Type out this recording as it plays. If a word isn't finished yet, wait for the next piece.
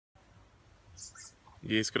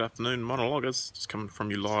Yes, good afternoon, monologuers. Just coming from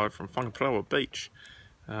you live from Whangaparaoa Beach.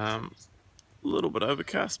 A little bit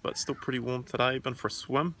overcast, but still pretty warm today. Been for a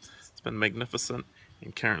swim. It's been magnificent,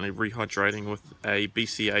 and currently rehydrating with a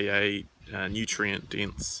BCAA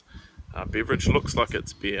nutrient-dense beverage. Looks like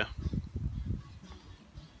it's beer.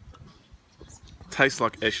 Tastes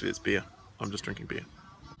like actually it's beer. I'm just drinking beer.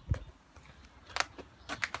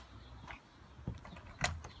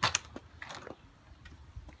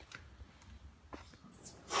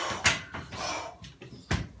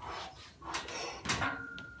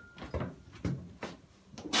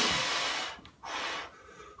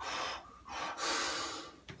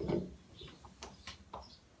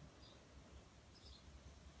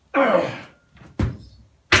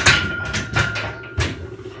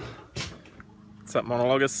 What's up,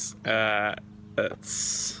 monologuers?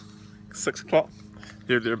 It's 6 o'clock,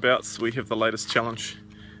 thereabouts. We have the latest challenge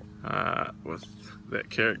with that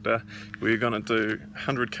character. We're going to do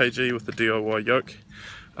 100 kg with the DIY yoke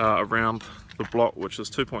around the block, which is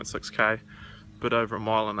 2.6k, bit over 1.5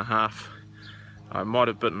 miles. I might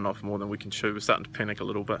have bitten off more than we can chew. We're starting to panic a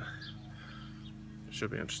little bit. It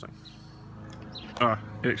should be interesting. Oh,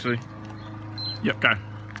 actually, yep, go.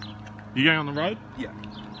 You going on the road? Yeah.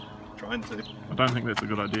 Trying to. I don't think that's a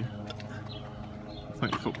good idea. I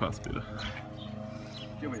think the footpath's better.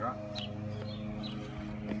 You'll be right.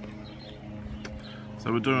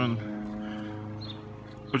 So we've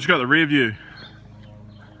just got the rear view.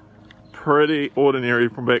 Pretty ordinary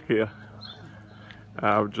from back here.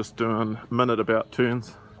 We're just doing minute about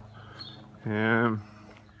turns. You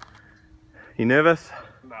nervous?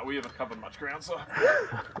 No, we haven't covered much ground, so.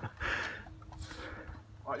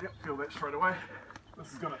 Oh, yep, feel that straight away.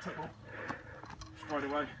 This is going to tickle straight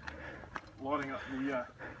away, lighting up the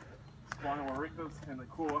spinal erectors and the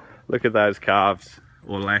core. Look at those calves,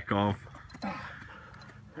 or lack of.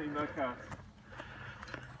 No calves.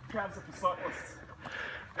 Calves are for cyclists.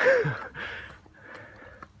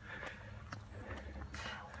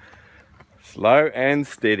 Slow and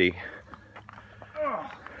steady.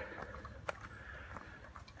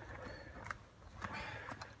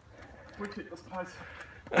 We keep this pace.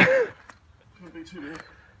 Shouldn't be too bad.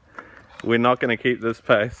 We're not going to keep this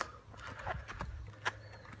pace.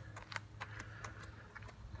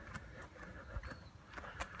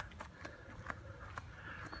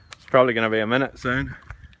 It's probably going to be a minute soon.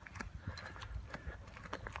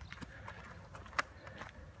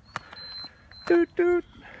 Doot doot.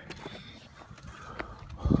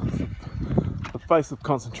 The face of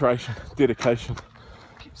concentration, dedication,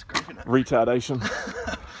 retardation.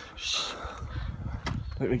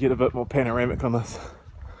 Let me get a bit more panoramic on this.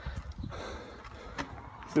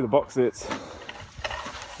 See the box sets.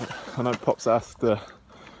 I know Pop's asked the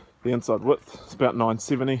inside width. It's about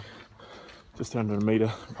 970, just under a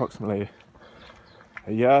metre, approximately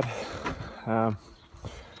a yard.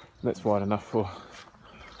 That's wide enough for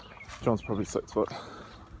John's probably 6 foot.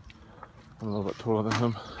 I'm a little bit taller than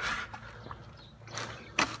him.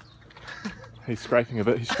 He's scraping a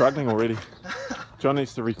bit. He's struggling already. John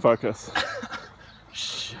needs to refocus.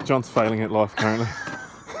 John's failing at life currently.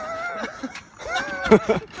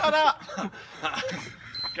 Shut up!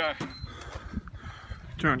 Go.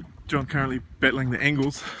 John currently battling the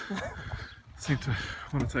angles. Seemed to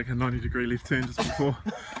want to take a 90-degree left turn just before.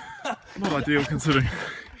 Not ideal considering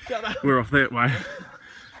we're off that way.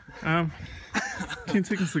 10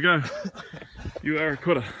 seconds to go. You are a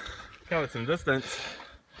quitter. Covered some distance.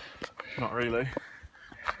 Not really.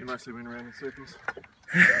 You mostly went around in circles.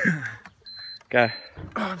 Go.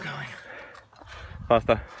 Oh, I'm going.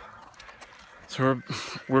 Faster. So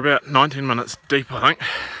we're about 19 minutes deep, I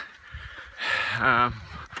think.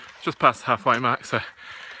 Just past the halfway mark, so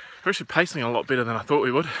we're actually pacing a lot better than I thought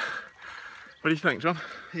we would. What do you think, John?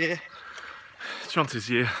 Yeah. John says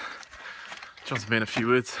yeah. John's meant a few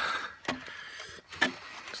words.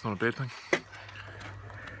 It's not a bad thing.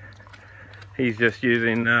 He's just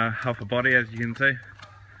using half a body, as you can see.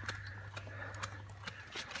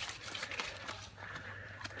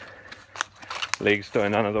 Legs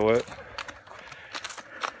doing none of the work.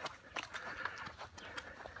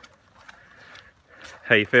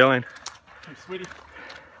 How you feeling? I'm sweaty.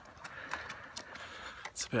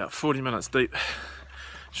 It's about 40 minutes deep.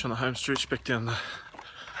 Just on the home stretch back down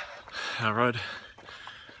our road.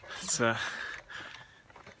 It's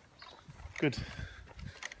good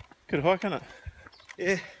hike, isn't it?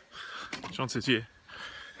 Yeah. John says yeah.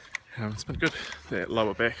 It's been good. That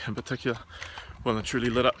lower back in particular, well and truly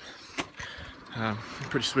lit up.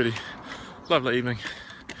 Pretty sweaty. Lovely evening.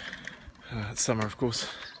 It's summer, of course.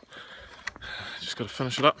 Just got to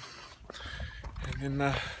finish it up, and then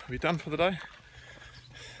we'll be done for the day.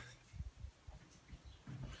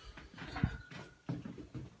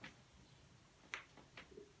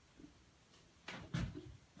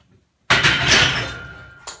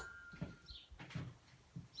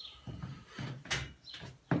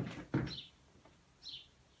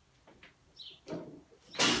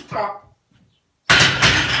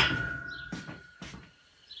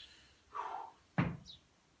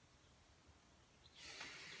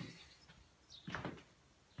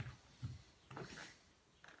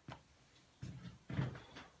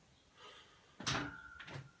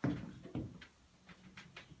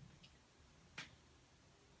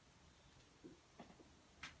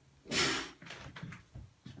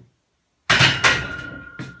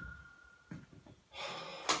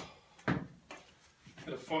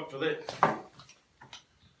 Had a fight for that.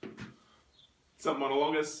 Smashbox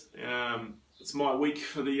Monologues. It's my week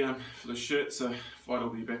for the shirt, so fight will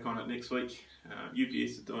be back on it next week.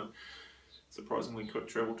 UPS are doing surprisingly quick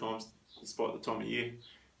travel times despite the time of year.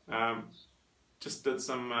 Just did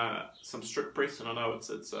some strip press, and I know it's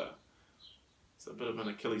a bit of an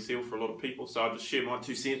Achilles heel for a lot of people, so I'll just share my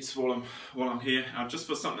 2 cents while I'm here, just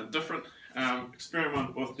for something different.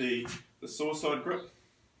 Experiment with the suicide grip.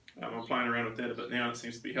 I'm playing around with that a bit now, and it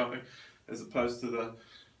seems to be helping, as opposed to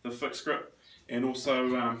the fixed grip. And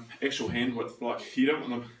also actual hand width. Like, you don't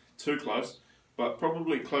want them too close, but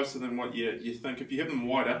probably closer than what you think. If you have them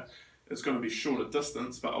wider, it's going to be shorter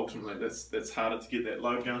distance, but ultimately that's harder to get that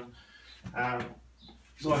load going.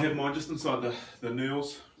 So I have mine just inside the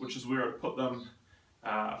knurls, which is where I put them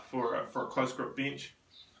for a close grip bench.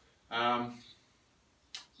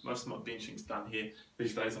 Most of my benching's done here.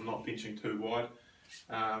 These days I'm not benching too wide.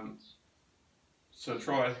 So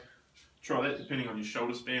try that depending on your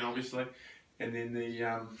shoulder span, obviously. And then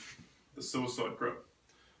the suicide grip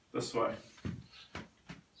this way.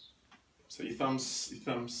 So your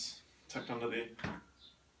thumbs tucked under there.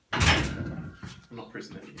 I'm not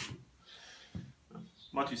pressing that again.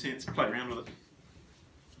 My 2 cents, play around with it.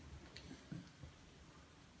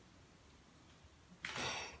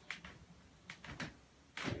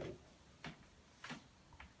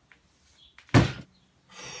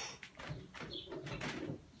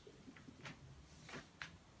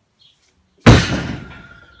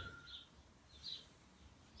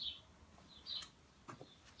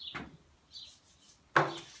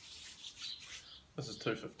 This is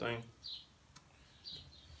 215.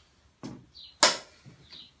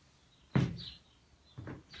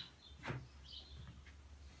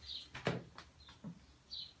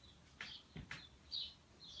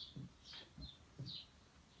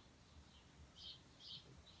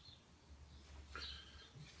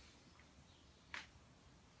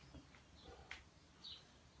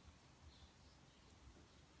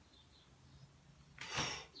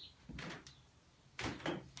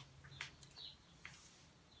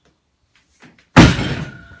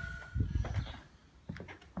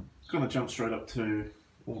 Going to jump straight up to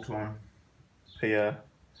all-time PR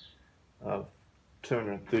of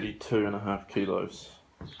 232.5 kilos.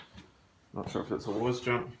 Not sure if that's a wise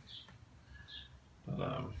jump,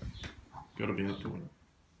 but got to be up to it.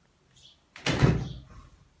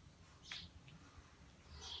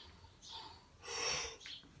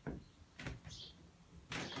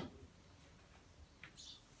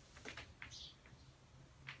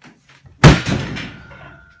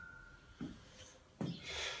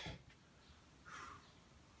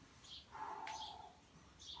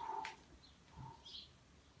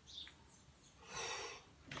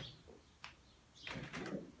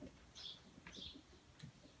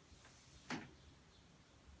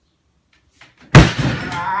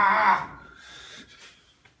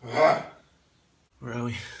 Where are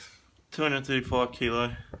we? 235 kilo.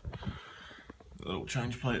 A little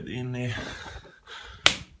change plate at the end there.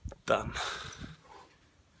 Done.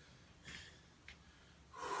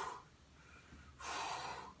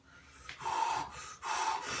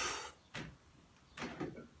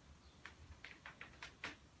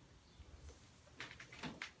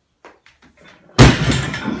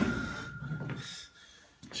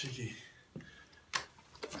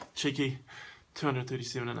 Cheeky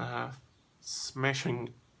 237.5.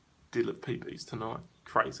 Smashing deadlift PBs tonight.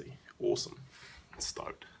 Crazy. Awesome.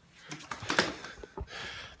 Stoked.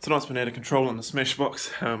 Tonight's been out of control on the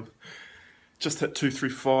Smashbox. Just hit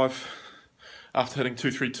 235 after hitting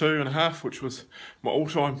 232.5, which was my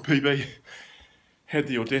all-time PB. Had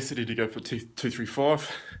the audacity to go for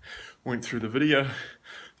 235. Went through the video.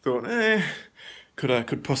 Thought,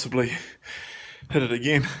 could possibly hit it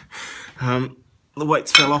again. The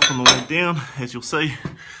weights fell off on the way down, as you'll see.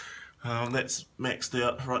 That's maxed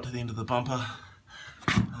out right to the end of the bumper.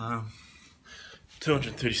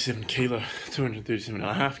 237 kilo,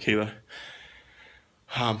 237.5 kilo.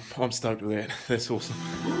 I'm stoked with that. That's awesome.